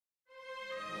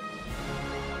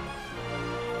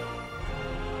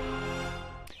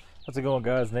How's it going,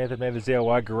 guys? Nathan, Nathan's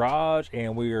DIY Garage,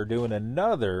 and we are doing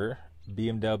another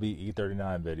BMW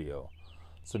E39 video.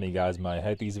 Some of you guys might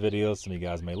hate these videos, some of you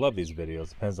guys may love these videos.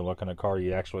 Depends on what kind of car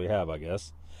you actually have, I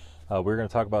guess. We're going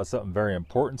to talk about something very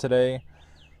important today.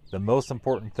 The most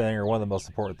important thing, or one of the most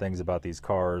important things about these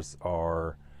cars,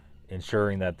 are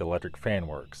ensuring that the electric fan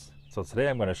works. So today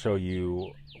I'm going to show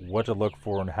you what to look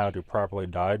for and how to properly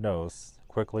diagnose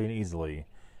quickly and easily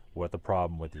what the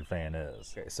problem with your fan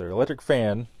is. Okay, so your electric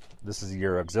fan, this is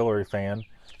your auxiliary fan.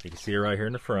 You can see it right here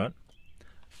in the front.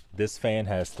 This fan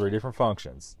has three different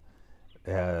functions.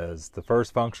 It has the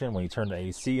first function: when you turn the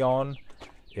AC on,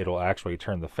 it'll actually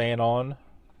turn the fan on.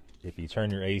 If you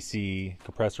turn your AC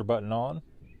compressor button on,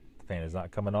 the fan is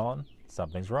not coming on,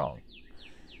 something's wrong.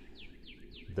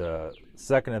 The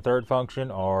second and third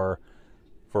function are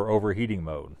for overheating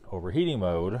mode. Overheating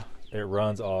mode, it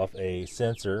runs off a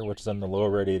sensor which is on the lower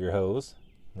radiator hose.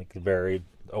 It can vary.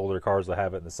 Older cars will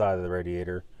have it in the side of the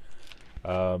radiator.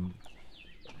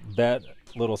 That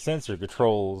little sensor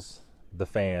controls the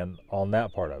fan on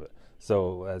that part of it.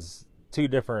 So as two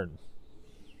different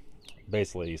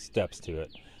basically steps to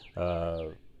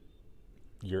it.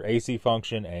 Your AC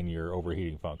function and your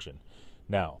overheating function.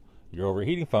 Now, your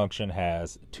overheating function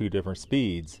has two different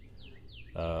speeds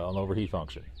on the overheat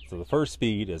function. So the first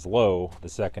speed is low, the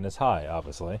second is high,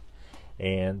 obviously.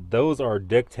 And those are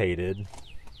dictated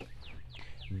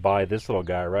by this little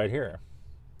guy right here.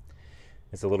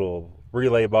 It's a little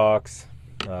relay box.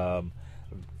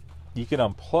 You can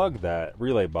unplug that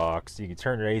relay box. You can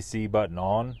turn your AC button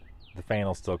on, the fan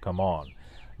will still come on.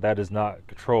 That does not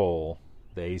control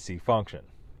the AC function.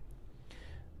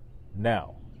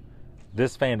 Now,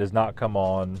 this fan does not come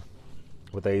on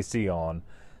with AC on.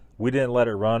 We didn't let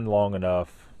it run long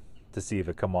enough to see if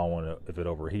it come on if it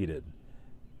overheated.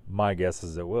 My guess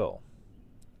is it will.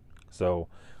 So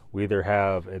we either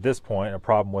have, at this point, a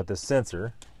problem with this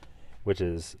sensor, which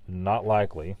is not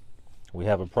likely. We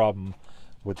have a problem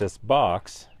with this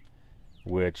box,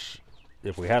 which,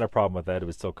 if we had a problem with that, it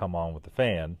would still come on with the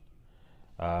fan.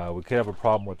 We could have a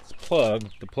problem with this plug.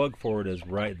 The plug for it is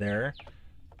right there.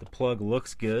 The plug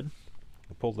looks good.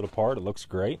 I pulled it apart, it looks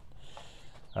great.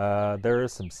 There are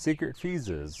some secret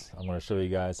fuses I'm going to show you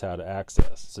guys how to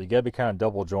access. So you got to be kind of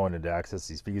double jointed to access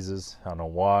these fuses. I don't know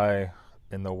why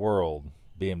in the world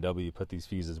BMW put these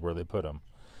fuses where they put them,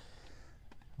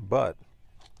 but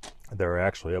they're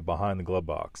actually up behind the glove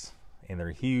box, and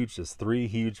they're huge. There's three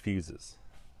huge fuses.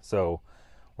 So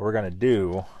what we're going to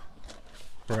do,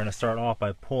 we're going to start off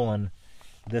by pulling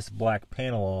this black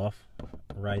panel off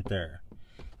right there,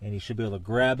 and you should be able to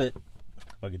grab it.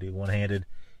 If I could do one-handed,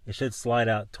 it should slide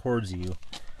out towards you.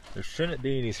 There shouldn't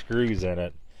be any screws in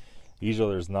it.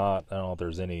 Usually there's not. I don't know if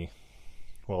there's any.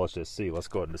 Well, let's just see. Let's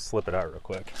go ahead and just slip it out real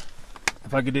quick.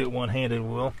 If I could do it one-handed,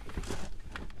 will.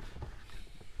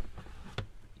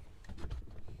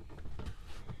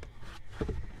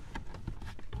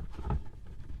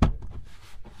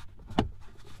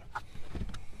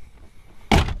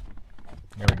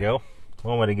 There we go.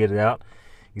 One way to get it out.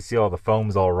 You see all the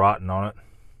foam's all rotten on it.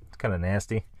 It's kind of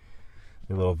nasty.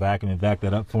 A little vacuum and vac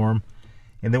that up for them.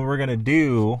 And then what we're going to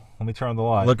do, let me turn on the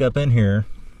light. Look up in here,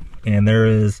 and there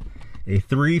is a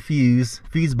fuse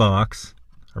box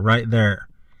right there.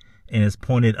 And it's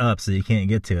pointed up so you can't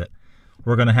get to it.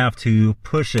 We're going to have to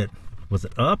push it. Was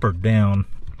it up or down?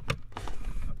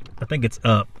 I think it's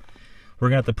up. We're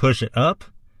going to have to push it up,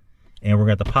 and we're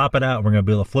going to have to pop it out. We're going to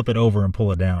be able to flip it over and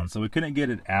pull it down. So we couldn't get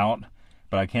it out,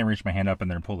 but I can't reach my hand up in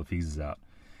there and pull the fuses out.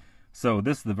 So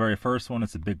this is the very first one.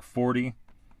 It's a big 40.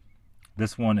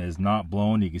 This one is not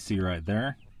blown. You can see right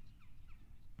there.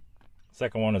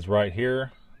 Second one is right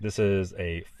here. This is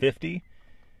a 50.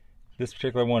 This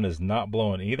particular one is not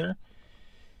blowing either.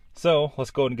 So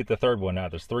let's go ahead and get the third one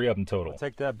out. There's three of them total. I'll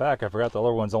take that back. I forgot the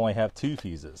other ones only have two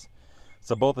fuses.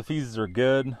 So both the fuses are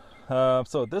good.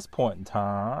 So at this point in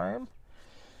time,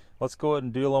 let's go ahead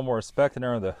and do a little more inspecting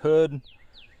under the hood.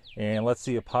 And let's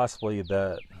see if possibly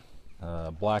that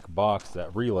black box,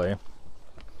 that relay,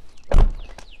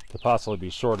 could possibly be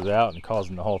shorted out and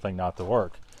causing the whole thing not to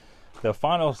work. The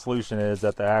final solution is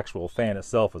that the actual fan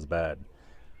itself is bad.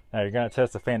 Now you're going to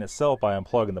test the fan itself by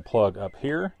unplugging the plug up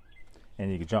here, and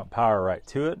you can jump power right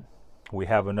to it. We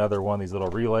have another one of these little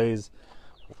relays.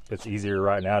 It's easier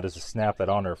right now just to snap that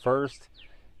on there first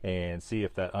and see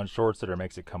if that unshorts it or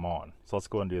makes it come on. So let's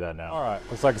go ahead and do that now. All right,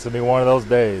 looks like it's going to be one of those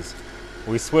days.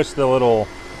 We switched the little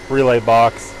relay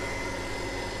box.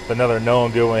 Another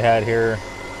known good one we had here.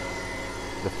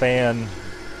 The fan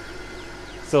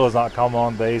still does not come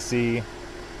on the AC.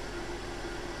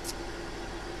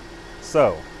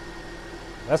 So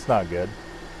that's not good.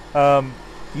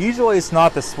 Usually it's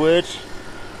not the switch.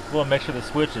 We'll make sure the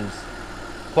switch is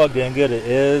plugged in good. It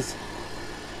is.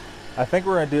 I think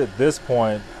we're going to do at this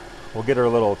point, we'll get our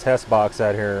little test box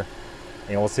out here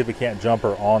and we'll see if we can't jump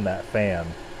her on that fan.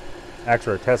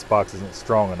 Actually, our test box isn't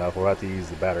strong enough. We'll have to use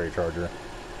the battery charger.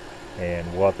 And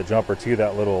we'll have to jump her to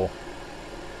that little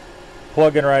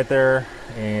plug-in right there.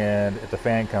 And if the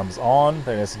fan comes on,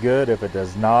 then it's good. If it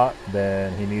does not,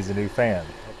 then he needs a new fan.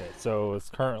 Okay, so it's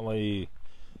currently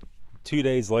 2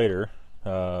 days later.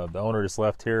 The owner just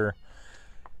left here.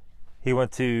 He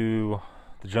went to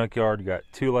the junkyard, got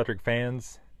 2 electric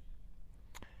fans,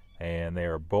 and they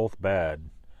are both bad.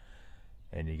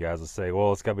 And you guys will say,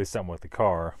 well, it's got to be something with the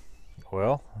car.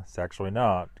 Well, it's actually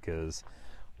not, because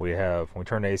when we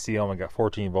turn the AC on, we got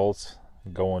 14 volts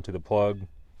going to the plug.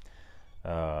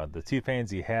 The 2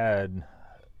 fans he had,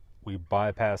 we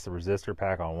bypassed the resistor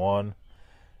pack on one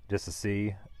just to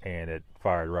see, and it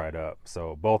fired right up.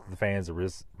 So both of the fans, the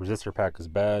resistor pack is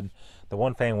bad. The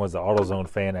one fan was the AutoZone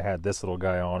fan. It had this little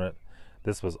guy on it.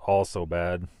 This was also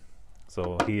bad.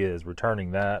 So he is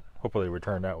returning that. Hopefully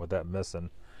return that with that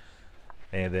missing.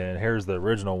 And then here's the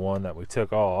original one that we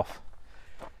took off,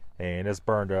 and it's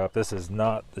burned up. This is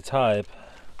not the type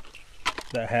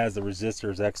that has the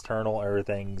resistors external.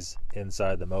 Everything's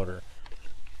inside the motor.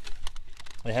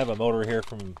 They have a motor here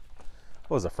from,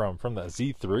 what was it from? From the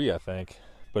Z3, I think,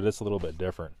 but it's a little bit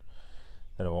different,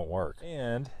 and it won't work.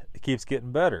 And it keeps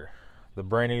getting better. The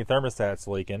brand new thermostat's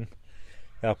leaking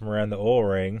up around the oil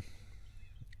ring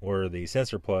where the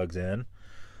sensor plugs in.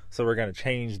 So we're going to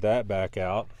change that back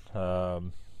out. I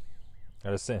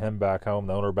just sent him back home,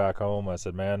 the owner back home. I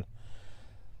said, man,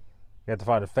 you have to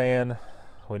find a fan.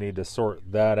 We need to sort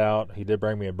that out. He did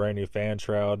bring me a brand new fan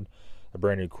shroud, a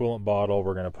brand new coolant bottle.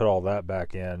 We're going to put all that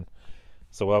back in.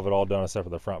 So we'll have it all done except for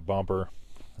the front bumper.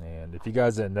 And if you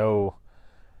guys didn't know,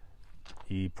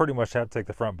 you pretty much have to take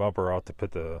the front bumper out to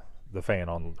put the fan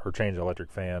on, or change the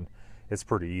electric fan. It's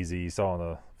pretty easy. You saw in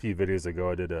a few videos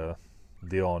ago I did a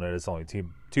deal on it. It's only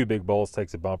two big bolts,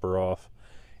 takes the bumper off,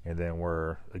 and then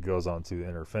where it goes onto the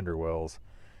inner fender wells,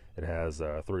 it has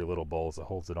 3 little bolts that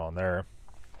holds it on there.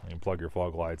 You can plug your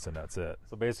fog lights and that's it.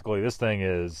 So basically this thing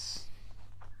is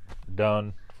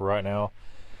done for right now.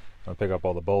 I'm gonna pick up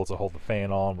all the bolts that hold the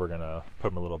fan on. We're gonna put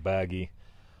them in a little baggie,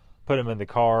 put them in the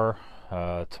car.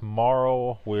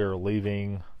 Tomorrow we're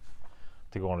leaving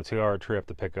to go on a 2-hour trip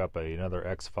to pick up another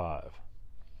X5.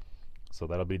 So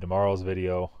that'll be tomorrow's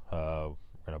video. We're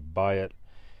gonna buy it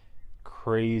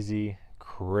crazy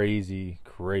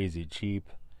cheap.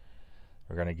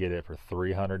 We're gonna get it for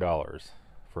 $300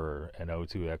 for an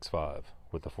 02 X5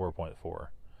 with the 4.4.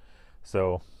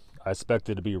 So I expect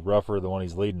it to be rougher than the one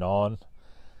he's leading on.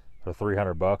 For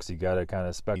 $300, you gotta kind of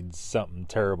expect something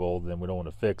terrible. Then we don't want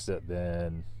to fix it.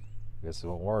 Then I guess we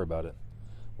won't worry about it.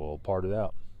 We'll part it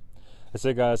out. That's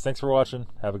it, guys. Thanks for watching.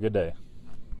 Have a good day.